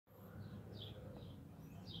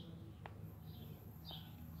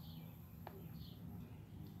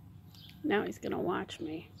Now he's gonna watch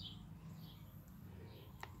me.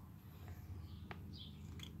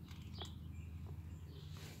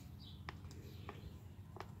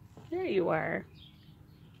 There you are.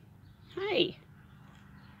 Hi.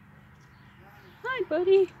 Hi,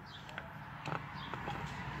 buddy.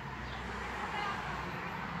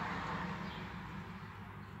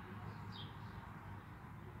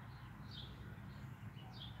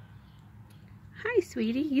 Hi,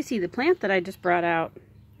 sweetie. You see the plant that I just brought out.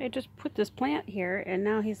 I just put this plant here, and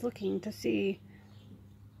now he's looking to see.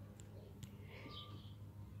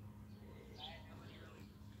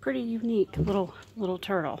 Pretty unique little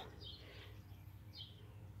turtle.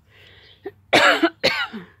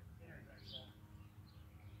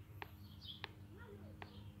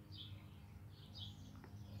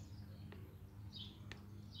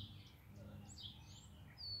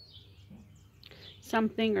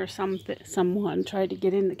 Someone tried to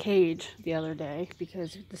get in the cage the other day,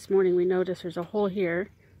 because this morning we noticed there's a hole here.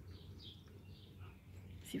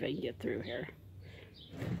 See if I can get through here.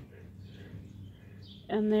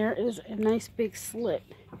 And there is a nice big slit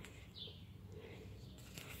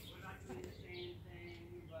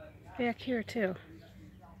back here too.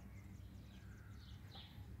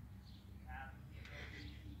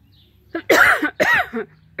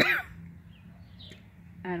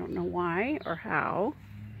 I don't know why or how.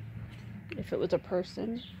 If it was a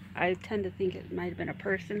person, I tend to think it might have been a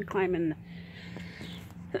person climbing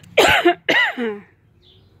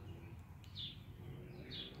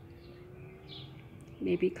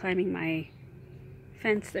maybe climbing my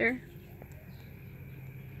fence there.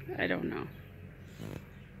 I don't know.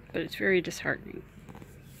 But it's very disheartening.